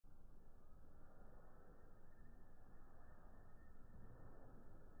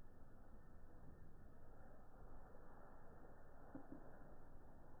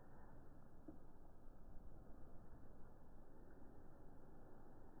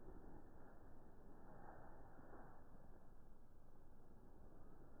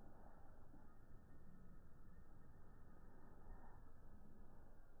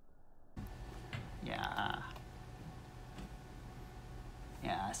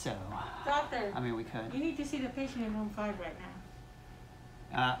So. Doctor. I mean, we could. You need to see the patient in room 5 right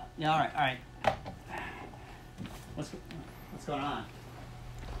now. Yeah. All right. What's going on?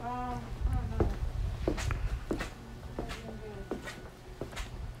 I don't know.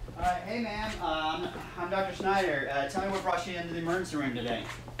 All right. Hey, ma'am. I'm Dr. Snyder. Tell me what brought you into the emergency room today.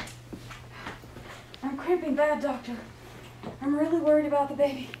 I'm cramping bad, doctor. I'm really worried about the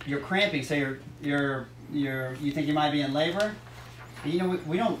baby. You're cramping, so you think you might be in labor? You know,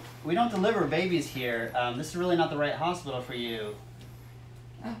 we don't deliver babies here. This is really not the right hospital for you.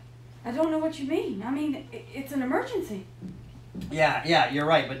 I don't know what you mean. I mean, it's an emergency. Yeah, you're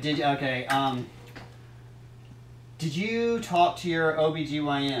right. But did you talk to your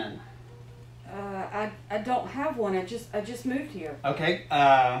OBGYN? I don't have one. I just moved here. Okay.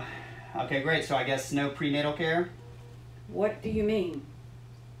 Okay, great. So I guess no prenatal care? What do you mean?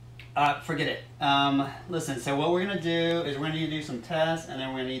 Forget it. Listen, so what we're going to do is we're going to need to do some tests, and then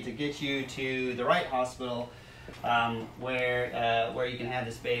we're going to need to get you to the right hospital where you can have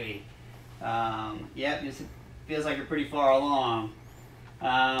this baby. Yep, it feels like you're pretty far along.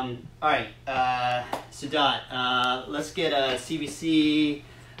 All right, so Dot, let's get a CBC,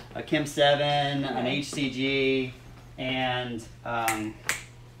 a Chem 7, an HCG, and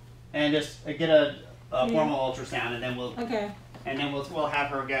just get a formal ultrasound, and then we'll we'll have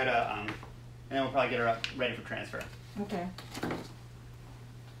her go to and then we'll probably get her up ready for transfer. Okay.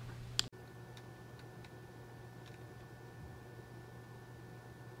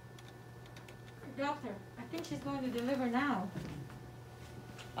 Doctor, I think she's going to deliver now.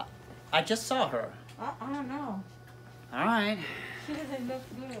 I just saw her. I don't know. All right. She doesn't look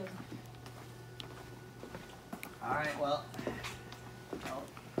good. All right. Well,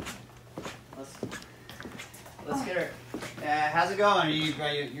 let's get her. How's it going? Are you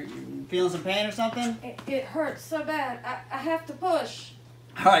feeling some pain or something? It hurts so bad. I have to push.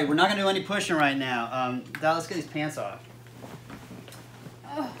 All right. We're not gonna do any pushing right now. Dot, let's get these pants off.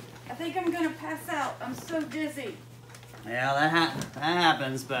 I think I'm gonna pass out. I'm so dizzy. Yeah, that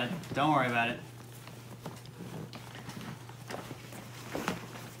happens, but don't worry about it.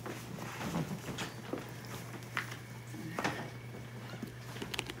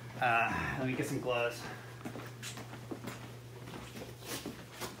 Let me get some gloves.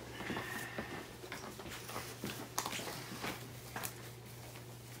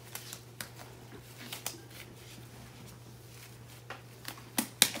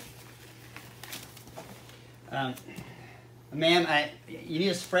 Ma'am, you need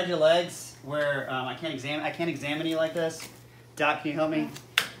to spread your legs where I can't examine you like this. Doc, can you help me?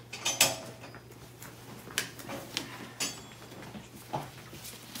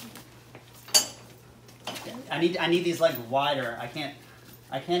 I need these legs wider. I can't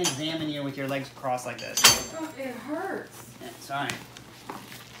examine you with your legs crossed like this. Oh, it hurts. Yeah, sorry.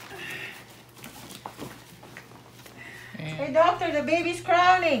 Hey, doctor, the baby's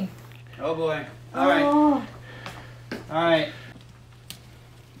crowning. Oh boy. All right. Oh. All right.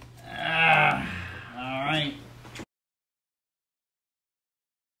 All right.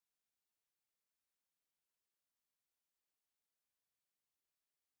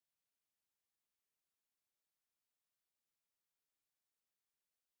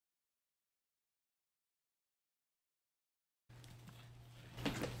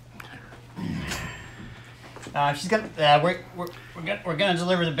 She's got. We're gonna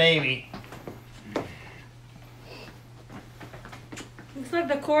deliver the baby. Looks like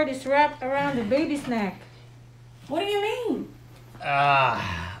the cord is wrapped around the baby's neck. What do you mean?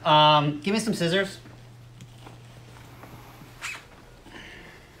 Give me some scissors.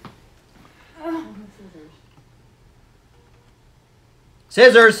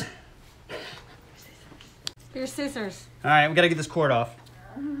 Scissors. Here's scissors. All right, we gotta get this cord off.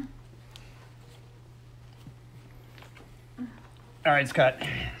 All right, it's cut.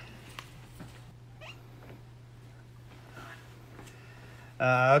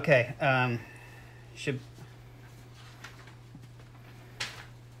 Okay.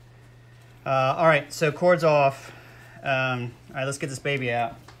 All right, so cord's off. All right, let's get this baby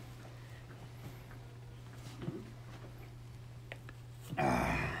out. All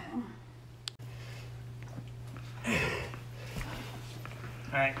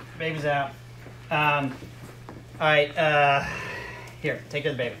right, baby's out. All right, here, take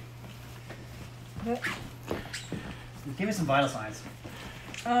care of the baby. Give me some vital signs.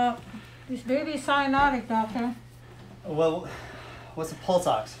 This baby is cyanotic, doctor. Well, what's the pulse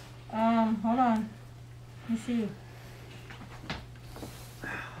ox? Hold on. Let me see.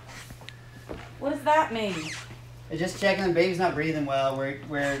 What does that mean? It's just checking the baby's not breathing well.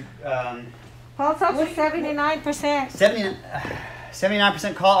 Pulse ox is 79%. 79.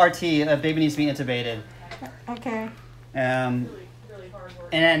 79% call RT. Baby needs to be intubated. Okay. And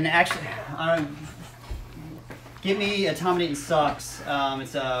actually, give me accommodating sucks.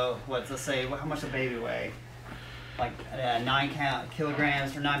 It's let's say, how much does the baby weigh? Like 9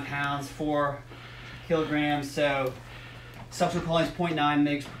 kilograms or 9 pounds, 4 kilograms. So suctional choline is 0.9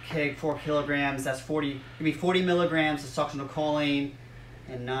 mg per kg, 4 kilograms. That's 40. Give me 40 milligrams of suctional choline,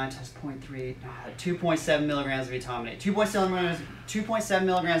 and 9 times 0.3, 2.7 milligrams of etomidate. 2.7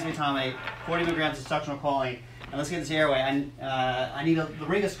 milligrams of etomidate, 40 milligrams of suctional choline. And let's get this airway. I need the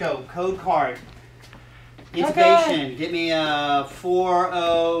laryngoscope, code card. Intubation. Okay. Get me a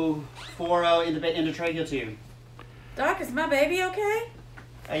 40 endotracheal tube. Doc, is my baby okay?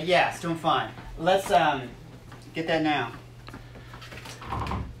 Yeah, it's doing fine. Let's get that now.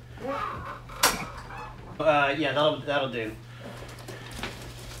 Yeah, that'll do.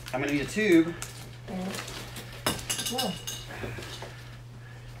 I'm gonna need a tube. Okay. Whoa.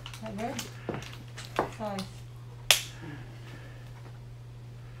 That good? Size.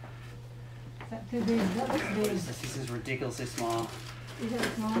 Is that too big? That looks What big. is this? This is ridiculously small. Is it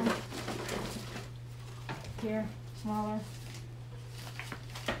small? Here, smaller.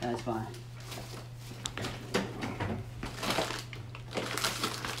 That's fine.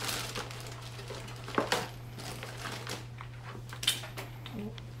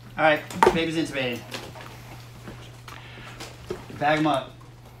 All right, baby's intubated. Bag him up.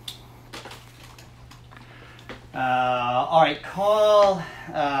 All right, call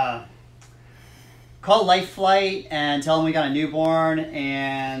Life Flight and tell them we got a newborn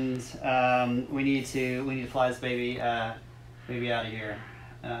and we need to fly this baby out of here.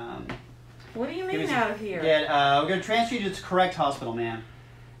 What do you mean out of here? Yeah, we're gonna transfer you to the correct hospital, ma'am.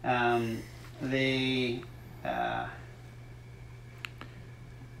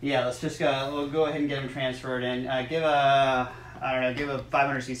 Yeah, let's just we'll go ahead and get him transferred and give a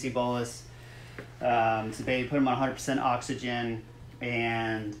 500 cc bolus to the baby, put him on 100% oxygen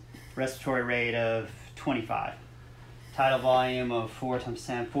and respiratory rate of 25. Tidal volume of 4 times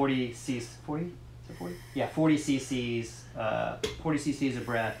 10, 40 cc's, 40? Is it 40? Yeah, 40 cc's, 40 cc's of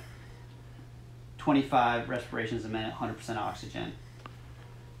breath, 25 respirations a minute, 100% oxygen.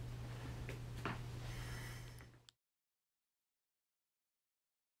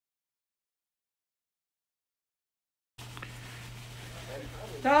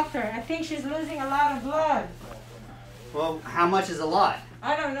 Doctor, I think she's losing a lot of blood. Well, how much is a lot?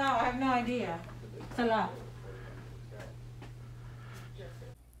 I don't know. I have no idea. It's a lot.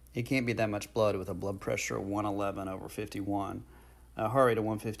 It can't be that much blood with a blood pressure of 111 over 51. A heart rate of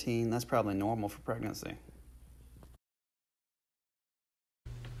 115, that's probably normal for pregnancy.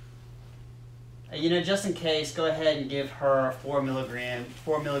 Just in case, go ahead and give her 4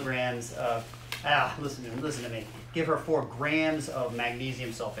 milligrams of, listen to me. Give her 4 grams of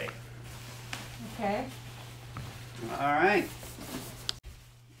magnesium sulfate. Okay. All right.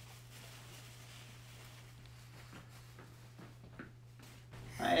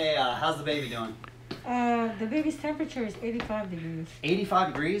 Hey, how's the baby doing? The baby's temperature is 85 degrees.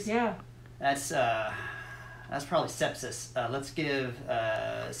 85 degrees? Yeah. That's probably sepsis. Let's give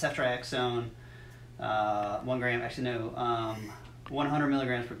ceftriaxone 1 gram. Actually, no, 100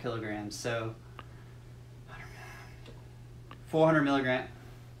 milligrams per kilogram. So 400 milligrams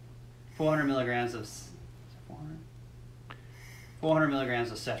of 400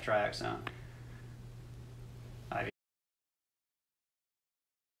 milligrams of ceftriaxone. IV.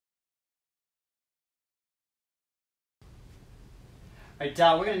 All right,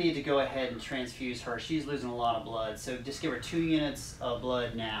 Doc, we're going to need to go ahead and transfuse her. She's losing a lot of blood, so just give her 2 units of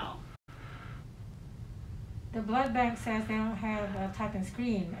blood now. The blood bank says they don't have a type and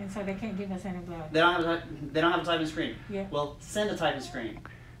screen, and so they can't give us any blood. They don't have a type and screen? Yeah. Well, send a type and screen.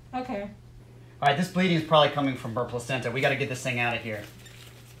 Okay. All right, this bleeding is probably coming from her placenta. We got to get this thing out of here.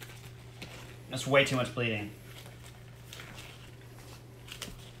 That's way too much bleeding.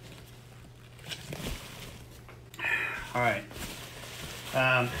 All right.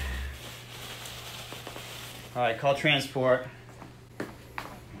 All right, call transport.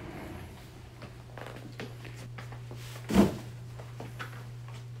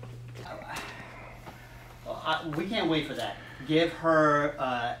 We can't wait for that. Give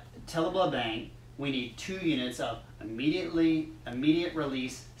her, tell the blood bank, we need 2 units of immediate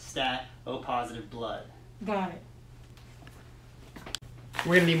release stat O positive blood. Got it.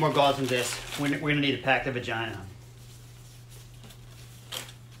 We're gonna need more gauze than this. We're gonna need to pack the vagina.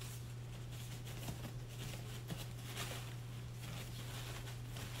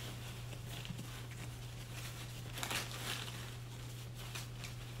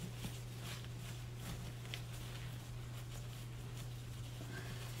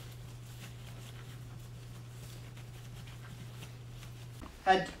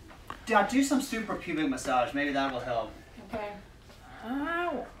 Doc, do some suprapubic massage. Maybe that will help. Okay.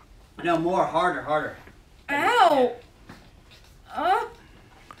 Ow. No, more, harder, harder. Ow.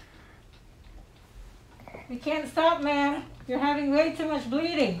 We can't stop, ma'am. You're having way too much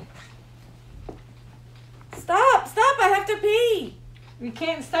bleeding. Stop, I have to pee. We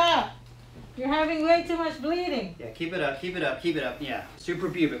can't stop. You're having way too much bleeding. Yeah, keep it up, keep it up, keep it up. Yeah,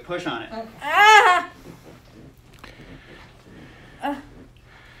 suprapubic, push on it. Okay. Ah.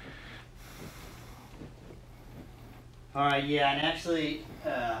 All right, yeah, and actually,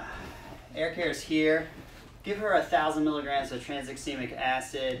 air care is here. Give her 1,000 milligrams of tranexamic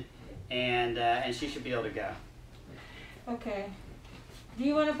acid, and she should be able to go. Okay. Do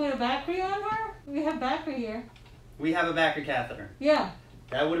you want to put a battery on her? We have battery here. We have a Backer catheter. Yeah.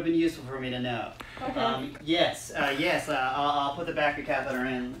 That would have been useful for me to know. Okay. Yes, I'll put the Backer catheter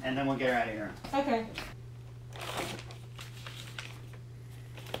in, and then we'll get her out of here. Okay.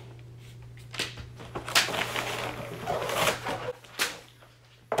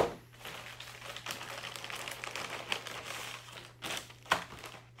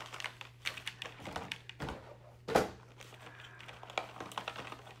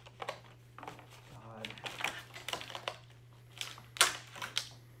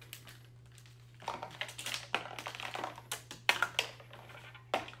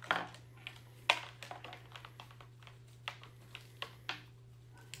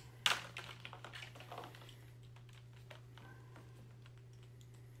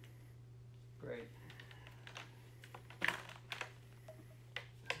 Great.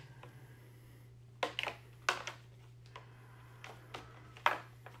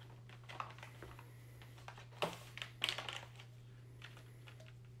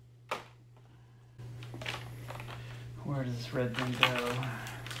 Where does this red thing go?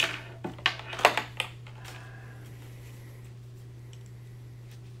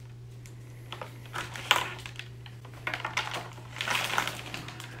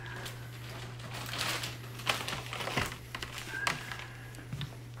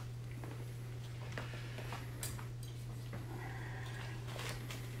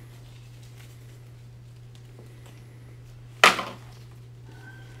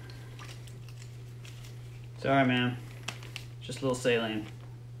 Sorry, man. Just a little saline.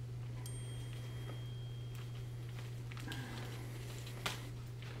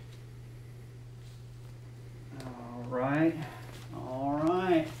 All right. All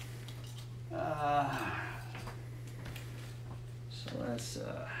right. So let's,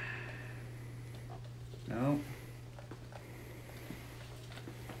 no.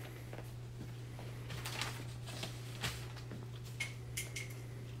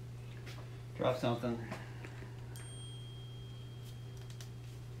 Drop something.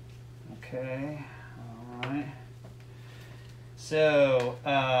 Okay, all right. So,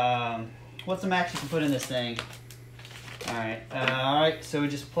 what's the max you can put in this thing? All right, so we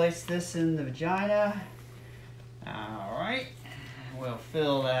just place this in the vagina. All right, we'll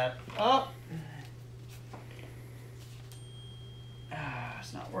fill that up.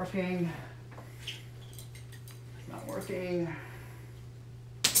 It's not working. It's not working.